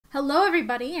Hello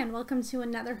everybody and welcome to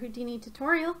another Houdini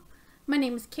tutorial. My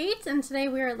name is Kate and today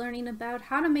we are learning about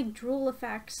how to make drool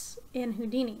effects in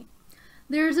Houdini.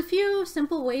 There's a few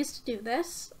simple ways to do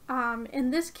this.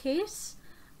 In this case,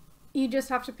 you just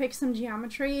have to pick some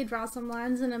geometry, draw some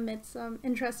lines, and emit some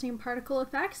interesting particle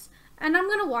effects, and I'm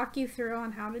going to walk you through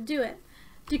on how to do it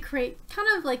to create kind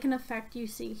of like an effect you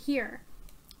see here,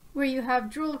 where you have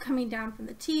drool coming down from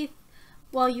the teeth,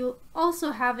 while you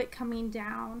also have it coming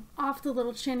down off the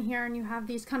little chin here, and you have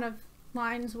these kind of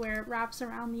lines where it wraps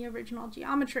around the original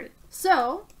geometry.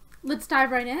 So let's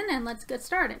dive right in and let's get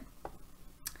started.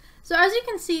 So as you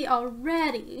can see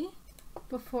already,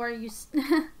 before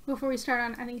we start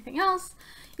on anything else,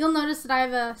 you'll notice that I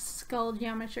have a skull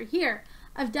geometry here.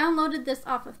 I've downloaded this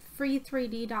off of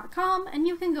free3d.com and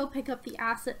you can go pick up the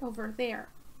asset over there.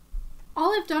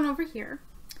 All I've done over here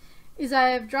is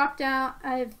I've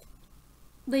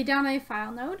laid down a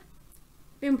file node,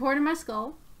 imported my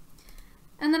skull,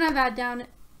 and then I've added down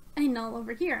a null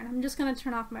over here. And I'm just going to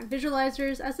turn off my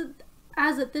visualizers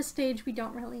as at this stage we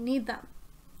don't really need them.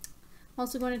 I'm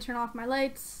also going to turn off my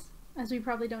lights, as we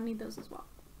probably don't need those as well.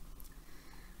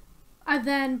 I've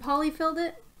then polyfilled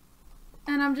it,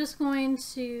 and I'm just going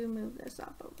to move this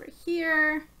up over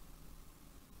here.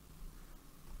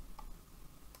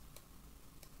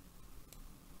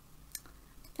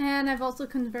 And I've also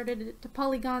converted it to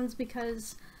polygons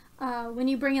because when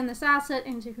you bring in this asset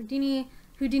into Houdini,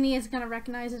 Houdini is going to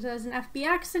recognize it as an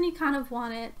FBX, and you kind of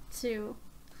want it to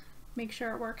make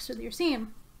sure it works with your scene.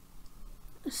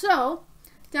 So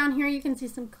down here you can see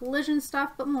some collision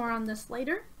stuff, but more on this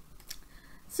later.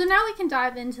 So now we can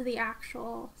dive into the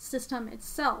actual system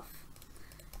itself.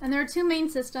 And there are two main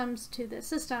systems to this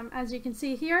system. As you can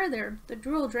see here, they're the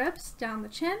drool drips down the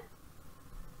chin,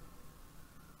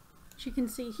 you can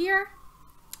see here.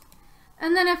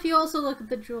 And then if you also look at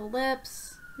the drool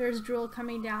lips, there's drool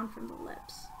coming down from the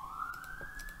lips.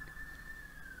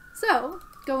 So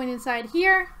going inside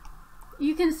here,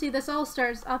 you can see this all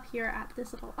starts up here at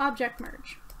this little object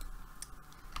merge.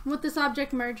 And what this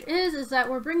object merge is that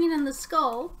we're bringing in the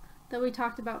skull that we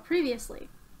talked about previously.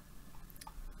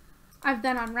 I've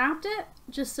then unwrapped it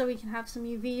just so we can have some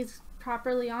UVs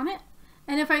properly on it.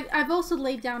 And I've also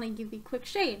laid down a UV quick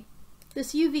shade.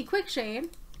 This UV quick shade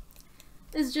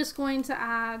is just going to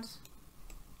add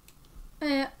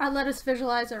let us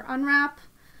visualize or unwrap.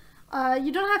 You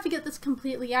don't have to get this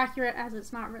completely accurate as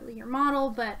it's not really your model,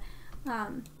 but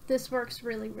this works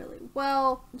really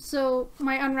well. So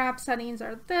my unwrap settings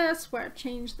are this, where I've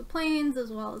changed the planes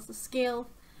as well as the scale,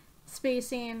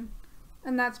 spacing,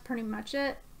 and that's pretty much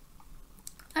it.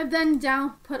 I've then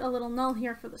put a little null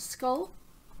here for the skull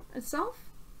itself.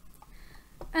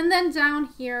 And then down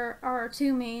here are our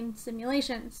two main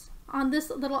simulations. On this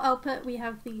little output we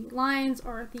have the lines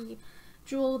or the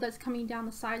drool that's coming down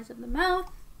the sides of the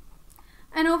mouth.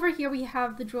 And over here we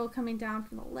have the drool coming down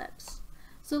from the lips.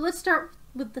 So let's start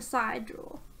with the side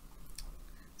drool.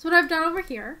 So what I've done over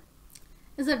here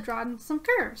is I've drawn some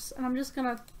curves, and I'm just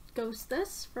going to ghost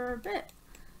this for a bit.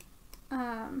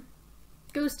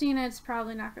 Ghosting it's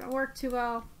probably not going to work too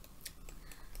well.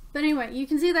 But anyway, you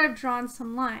can see that I've drawn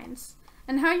some lines.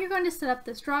 And how you're going to set up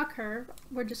this draw curve,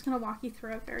 we're just going to walk you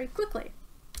through it very quickly.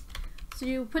 So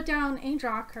you put down a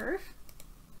draw curve,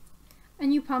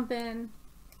 and you pump in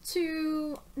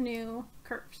two new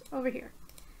curves over here.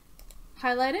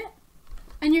 Highlight it,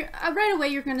 and right away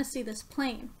you're going to see this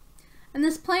plane. And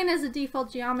this plane is a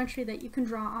default geometry that you can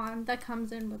draw on that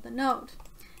comes in with the node.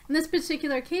 In this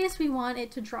particular case, we want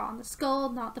it to draw on the skull,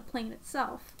 not the plane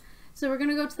itself. So we're going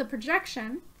to go to the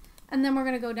projection, and then we're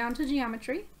going to go down to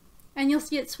geometry, and you'll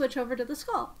see it switch over to the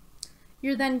skull.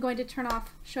 You're then going to turn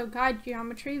off show guide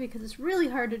geometry because it's really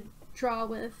hard to draw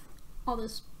with all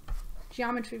this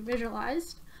geometry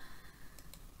visualized.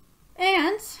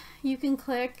 And you can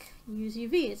click use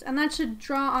UVs, and that should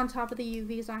draw on top of the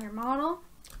UVs on your model.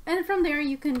 And from there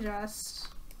you can just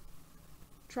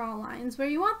draw lines where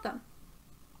you want them.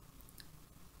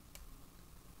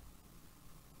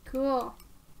 Cool.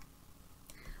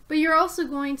 But you're also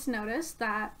going to notice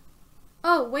that,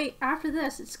 oh wait, after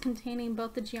this it's containing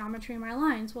both the geometry and my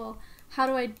lines. Well, how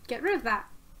do I get rid of that?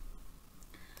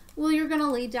 Well, you're going to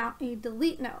lay down a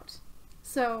delete node.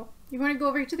 So you're going to go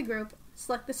over to the group,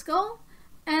 select the skull,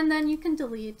 and then you can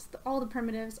delete all the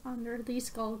primitives under the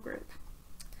skull group.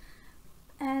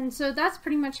 And so that's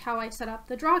pretty much how I set up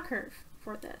the draw curve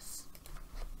for this.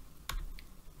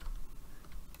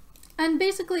 And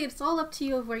basically it's all up to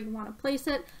you of where you want to place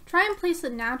it. Try and place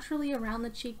it naturally around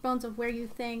the cheekbones of where you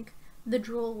think the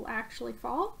drool will actually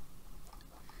fall.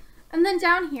 And then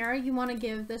down here you want to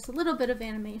give this a little bit of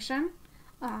animation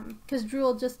because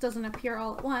drool just doesn't appear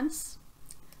all at once.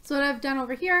 So So what I've done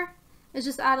over here is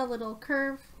just add a little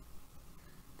curve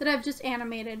that I've just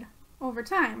animated over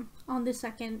time on the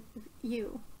second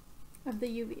U of the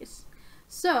UVs.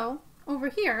 So over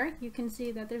here you can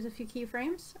see that there's a few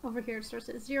keyframes. Over here it starts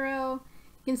at 0.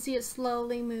 You can see it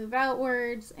slowly move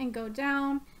outwards and go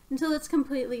down until it's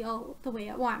completely all the way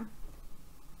at 1.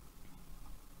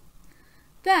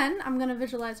 Then I'm going to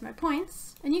visualize my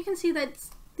points, and you can see that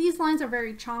these lines are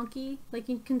very chonky. Like,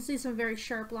 you can see some very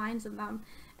sharp lines in them,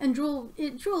 and Drool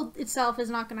itself is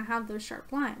not going to have those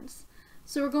sharp lines.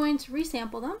 So we're going to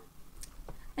resample them,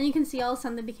 and you can see all of a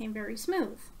sudden they became very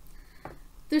smooth.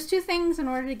 There's two things in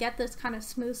order to get this kind of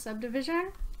smooth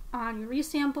subdivision on your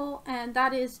resample, and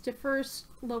that is to first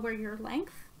lower your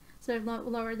length. So I've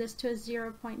lowered this to a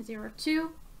 0.02,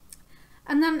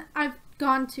 and then I've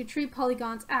gone to treat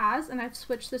polygons as, and I've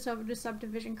switched this over to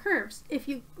subdivision curves. If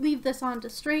you leave this on to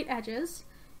straight edges,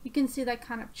 you can see that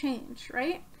kind of change,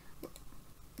 right?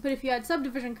 But if you add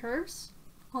subdivision curves,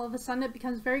 all of a sudden it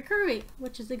becomes very curvy,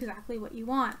 which is exactly what you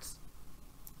want.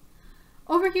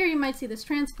 Over here you might see this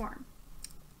transform.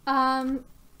 And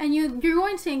you're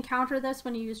going to encounter this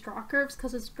when you use draw curves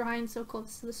because it's drawing so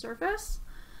close to the surface.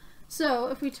 So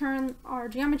if we turn our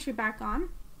geometry back on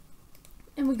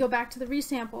and we go back to the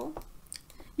resample,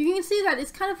 you can see that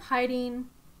it's kind of hiding,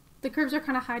 the curves are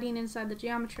kind of hiding inside the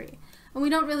geometry, and we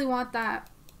don't really want that.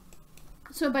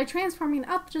 So by transforming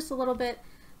up just a little bit,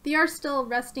 they are still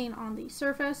resting on the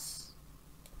surface,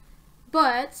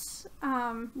 but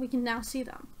we can now see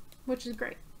them, which is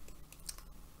great.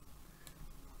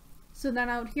 So then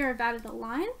out here I've added a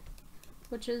line,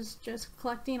 which is just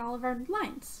collecting all of our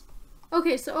lines.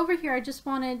 Okay, so over here I just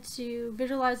wanted to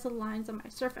visualize the lines on my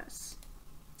surface.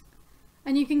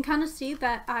 And you can kind of see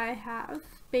that I have,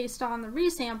 based on the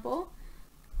resample,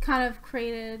 kind of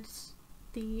created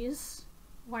these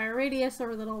wire radius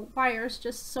or little wires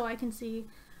just so I can see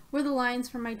where the lines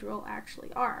for my Drool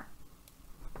actually are.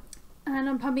 And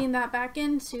I'm pumping that back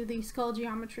into the skull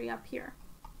geometry up here.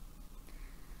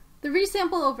 The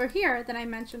resample over here that I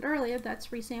mentioned earlier, that's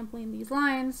resampling these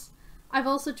lines, I've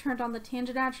also turned on the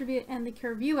tangent attribute and the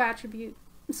curve view attribute.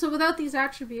 So without these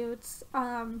attributes,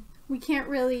 we can't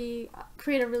really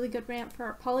create a really good ramp for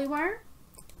our polywire.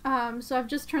 So I've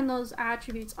just turned those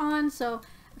attributes on, so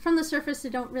from the surface they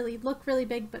don't really look really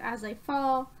big, but as I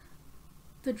fall,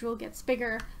 the Drool gets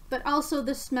bigger. But also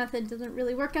this method doesn't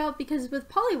really work out because with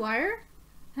polywire, it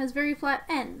has very flat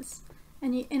ends.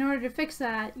 And in order to fix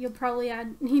that, you'll probably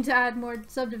need to add more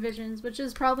subdivisions, which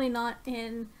is probably not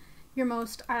in your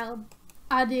most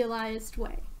idealized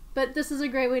way. But this is a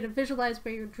great way to visualize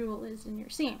where your Drool is in your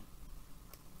scene.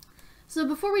 So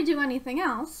before we do anything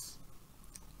else,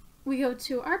 we go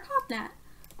to our pop net.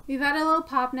 We've added a little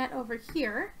pop net over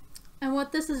here, and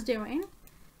what this is doing,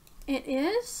 it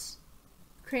is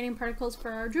creating particles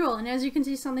for our Drool. And as you can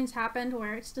see, something's happened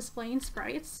where it's displaying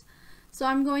sprites. So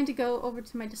I'm going to go over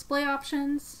to my display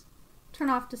options, turn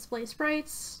off display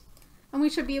sprites, and we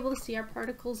should be able to see our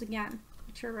particles again,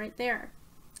 which are right there.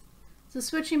 So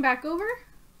switching back over,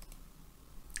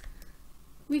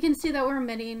 we can see that we're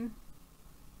emitting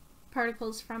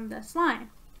particles from this line.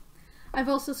 I've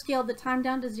also scaled the time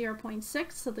down to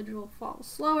 0.6 so the Drool falls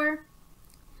slower.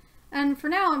 And for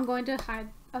now I'm going to hide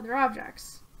other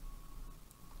objects.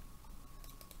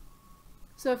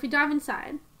 So if we dive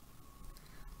inside,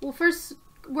 we'll first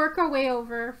work our way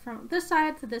over from this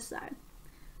side to this side.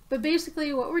 But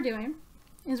basically what we're doing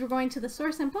is we're going to the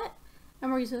source input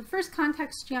and we're using the first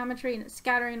context geometry and it's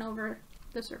scattering over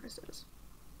the surfaces.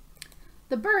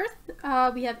 The birth,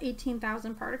 we have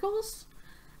 18,000 particles,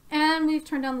 and we've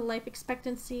turned down the life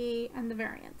expectancy and the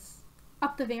variance,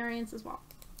 up the variance as well.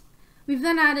 We've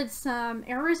then added some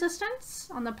air resistance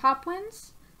on the pop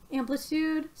winds,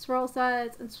 amplitude, swirl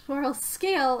size, and swirl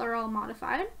scale are all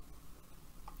modified.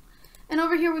 And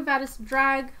over here we've added some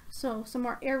drag, so some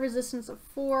more air resistance of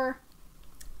 4.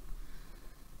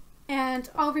 And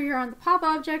over here on the pop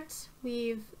object,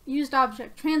 we've used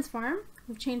object transform.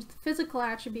 We've changed the physical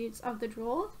attributes of the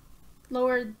Drool,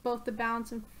 lowered both the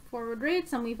bounce and forward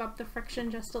rates, and we've upped the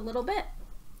friction just a little bit.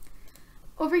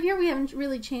 Over here we haven't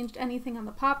really changed anything on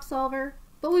the pop solver,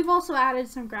 but we've also added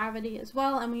some gravity as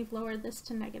well, and we've lowered this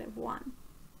to -1.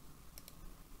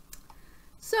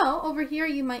 So over here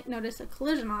you might notice a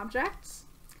collision object,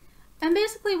 and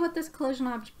basically what this collision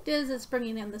object is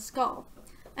bringing in the skull.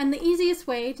 And the easiest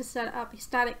way to set up a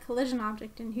static collision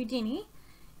object in Houdini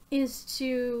is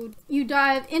you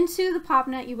dive into the pop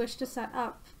net you wish to set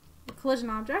up the collision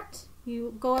object,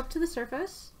 you go up to the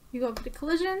surface, you go up to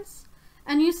collisions,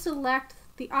 and you select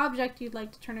the object you'd like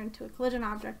to turn into a collision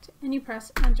object, and you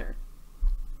press enter.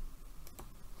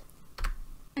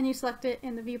 and you select it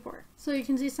in the viewport. So you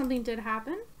can see something did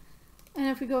happen. And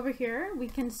if we go over here, we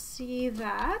can see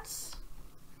that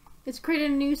it's created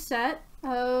a new set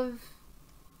of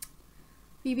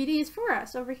VBDs for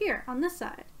us over here on this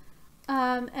side.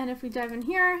 And if we dive in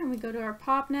here and we go to our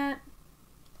PopNet,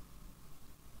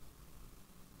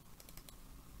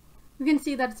 we can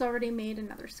see that it's already made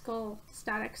another skull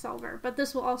static solver, but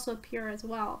this will also appear as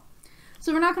well.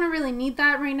 So we're not going to really need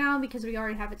that right now because we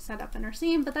already have it set up in our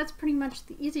scene, but that's pretty much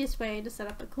the easiest way to set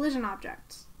up a collision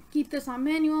object. Keep this on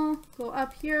manual, go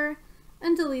up here,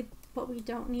 and delete what we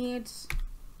don't need.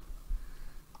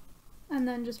 And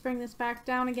then just bring this back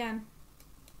down again.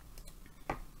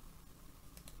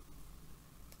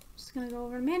 Just going to go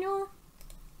over to manual.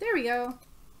 There we go.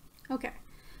 Okay.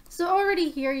 So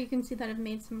already here you can see that I've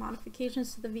made some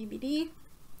modifications to the VBD.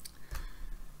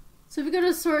 So if we go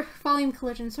to volume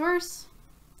collision source,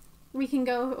 we can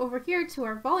go over here to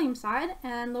our volume side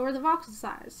and lower the voxel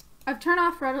size. I've turned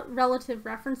off relative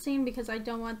referencing because I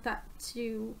don't want that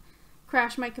to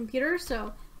crash my computer.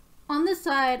 So on this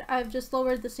side, I've just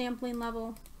lowered the sampling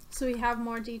level so we have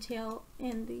more detail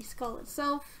in the skull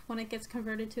itself when it gets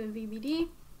converted to a VBD.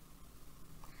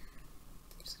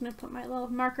 Just going to put my little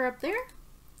marker up there.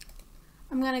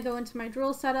 I'm going to go into my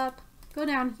Drool setup, go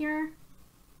down here,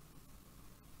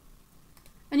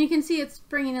 and you can see it's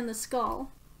bringing in the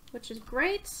skull, which is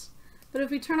great. But if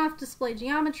we turn off display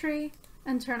geometry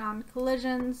and turn on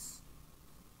collisions,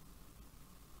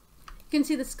 you can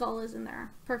see the skull is in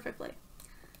there perfectly.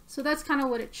 So that's kind of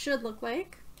what it should look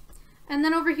like. And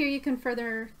then over here you can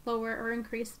further lower or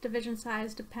increase the division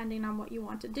size depending on what you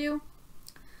want to do.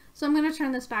 So I'm going to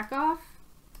turn this back off,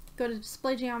 go to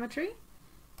display geometry,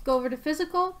 go over to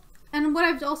physical, and what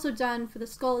I've also done for the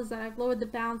skull is that I've lowered the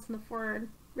bounce and the forward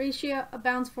ratio,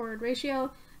 bounce forward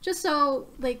ratio, just so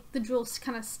like the Drool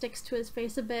kind of sticks to his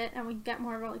face a bit and we get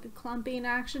more of like a clumping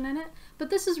action in it.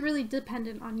 But this is really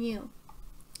dependent on you.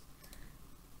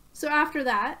 So after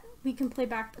that, we can play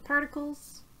back the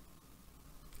particles,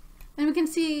 and we can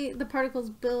see the particles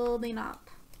building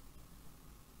up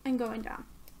and going down.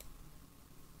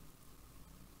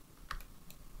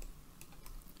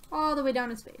 All the way down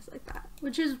his face like that,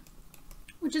 which is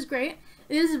great.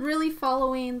 It is really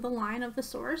following the line of the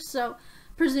source, so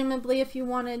presumably if you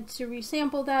wanted to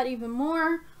resample that even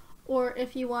more, or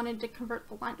if you wanted to convert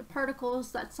the line to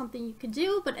particles, that's something you could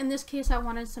do, but in this case I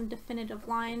wanted some definitive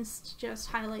lines to just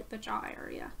highlight the jaw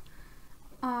area.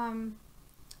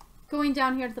 Going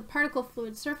down here to the particle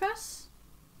fluid surface,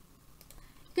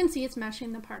 you can see it's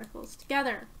meshing the particles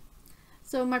together.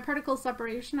 So my particle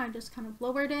separation, I just kind of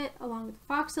lowered it along with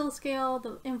the voxel scale,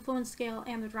 the influence scale,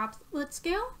 and the droplet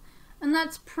scale. And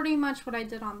that's pretty much what I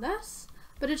did on this,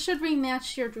 but it should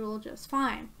rematch your Drool just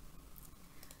fine.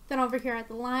 Then over here at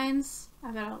the lines,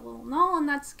 I've got a little null, and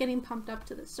that's getting pumped up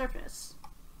to the surface.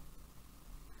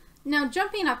 Now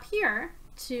jumping up here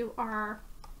to our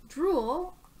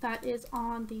Drool that is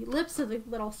on the lips of the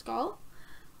little skull,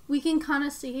 we can kind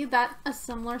of see that a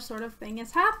similar sort of thing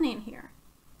is happening here.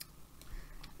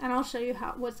 And I'll show you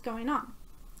what's going on.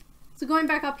 So going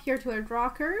back up here to our draw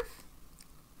curve,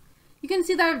 you can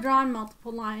see that I've drawn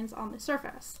multiple lines on the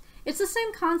surface. It's the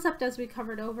same concept as we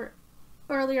covered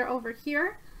earlier over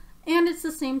here, and it's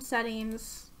the same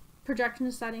settings,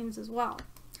 projection settings as well.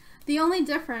 The only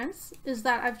difference is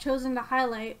that I've chosen to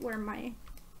highlight where my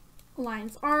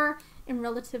lines are in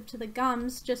relative to the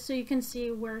gums, just so you can see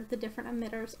where the different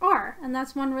emitters are. And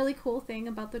that's one really cool thing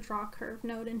about the draw curve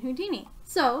node in Houdini.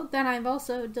 So then I've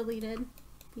also deleted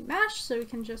the mesh so we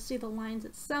can just see the lines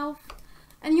itself.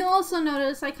 And you'll also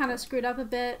notice I kind of screwed up a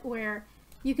bit where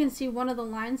you can see one of the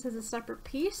lines as a separate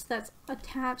piece that's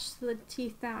attached to the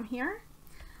teeth down here.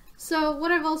 So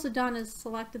what I've also done is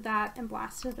selected that and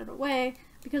blasted it away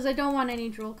because I don't want any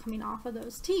drool coming off of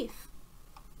those teeth.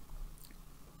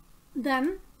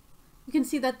 Then you can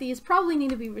see that these probably need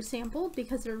to be resampled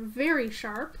because they're very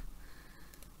sharp.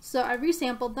 So I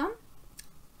resampled them.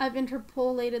 I've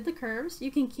interpolated the curves.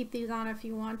 You can keep these on if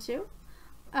you want to.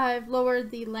 I've lowered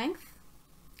the length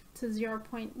to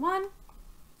 0.1.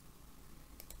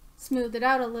 Smoothed it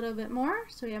out a little bit more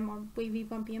so we have more wavy,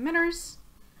 bumpy emitters.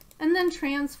 And then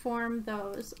transform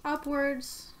those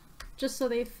upwards just so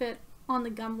they fit on the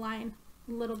gum line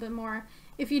a little bit more.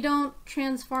 If you don't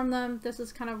transform them, this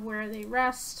is kind of where they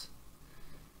rest.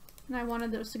 And I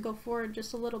wanted those to go forward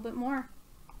just a little bit more.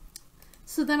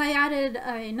 So then I added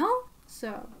a null.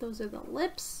 So those are the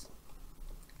lips.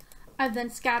 I've then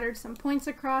scattered some points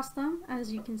across them,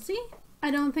 as you can see. I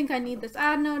don't think I need this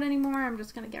add node anymore. I'm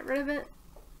just going to get rid of it.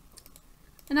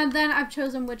 And then I've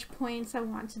chosen which points I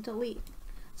want to delete.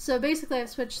 So basically I've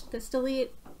switched this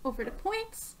delete over to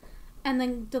points, and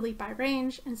then delete by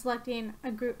range, and selecting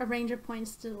a range of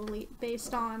points to delete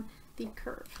based on the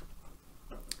curve.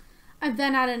 I've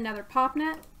then added another pop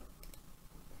net,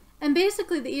 and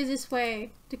basically the easiest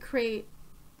way to create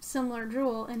similar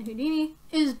Drool in Houdini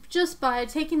is just by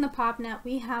taking the pop net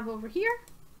we have over here,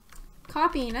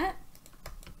 copying it,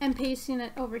 and pasting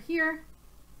it over here,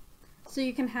 so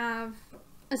you can have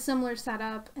a similar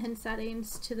setup and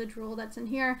settings to the Drool that's in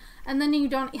here, and then you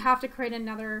don't have to create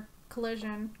another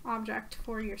collision object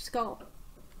for your skull.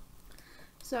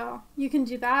 So you can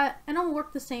do that and it'll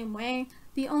work the same way.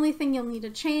 The only thing you'll need to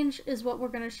change is what we're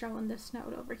going to show in this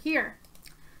node over here.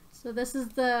 So this is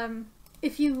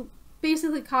if you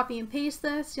basically copy and paste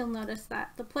this, you'll notice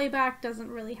that the playback doesn't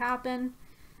really happen,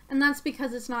 and that's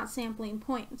because it's not sampling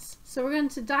points. So we're going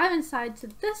to dive inside to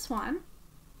this one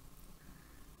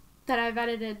that I've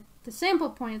edited the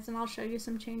sample points, and I'll show you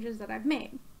some changes that I've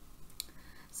made.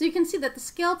 So you can see that the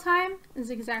scale time is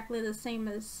exactly the same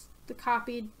as the pop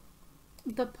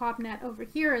net over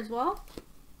here as well.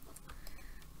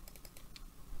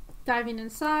 Diving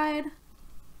inside,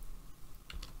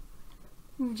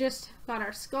 we've just got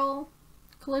our skull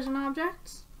collision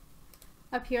objects.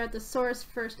 Up here at the source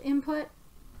first input,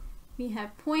 we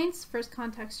have points, first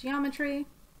context geometry.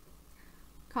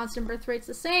 Constant birth rate's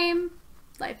the same.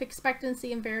 Life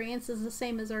expectancy and variance is the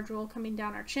same as our Drool coming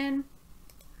down our chin.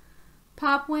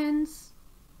 Pop wins,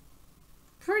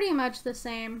 pretty much the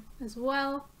same as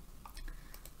well.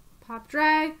 Pop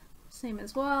drag, same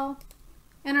as well.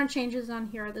 And our changes on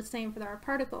here are the same for our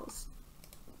particles.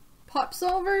 Pop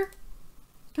solver,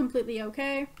 completely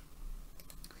okay.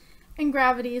 And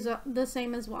gravity is the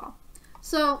same as well.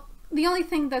 So the only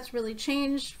thing that's really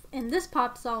changed in this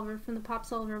pop solver from the pop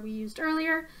solver we used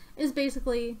earlier is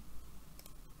basically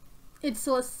it's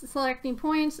selecting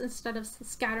points instead of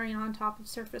scattering on top of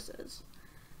surfaces.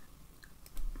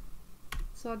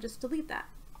 So I'll just delete that.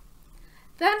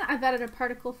 Then I've added a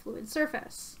particle fluid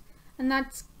surface, and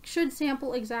that should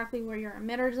sample exactly where your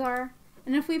emitters are.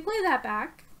 And if we play that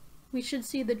back, we should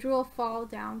see the Drool fall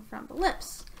down from the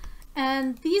lips.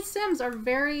 And these sims are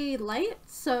very light,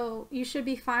 so you should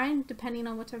be fine depending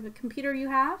on what type of computer you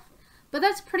have. But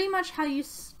that's pretty much how you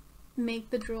make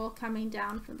the Drool coming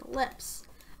down from the lips.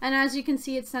 And as you can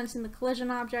see, it's sensing the collision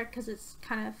object because it's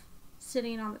kind of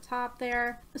sitting on the top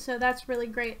there. So that's really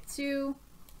great too.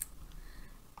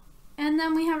 And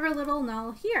then we have our little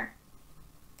null here.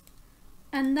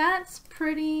 And that's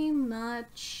pretty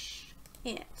much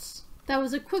it. That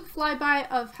was a quick flyby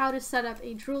of how to set up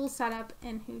a Drool setup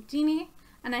in Houdini.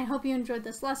 And I hope you enjoyed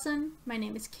this lesson. My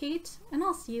name is Kate, and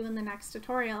I'll see you in the next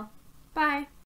tutorial. Bye!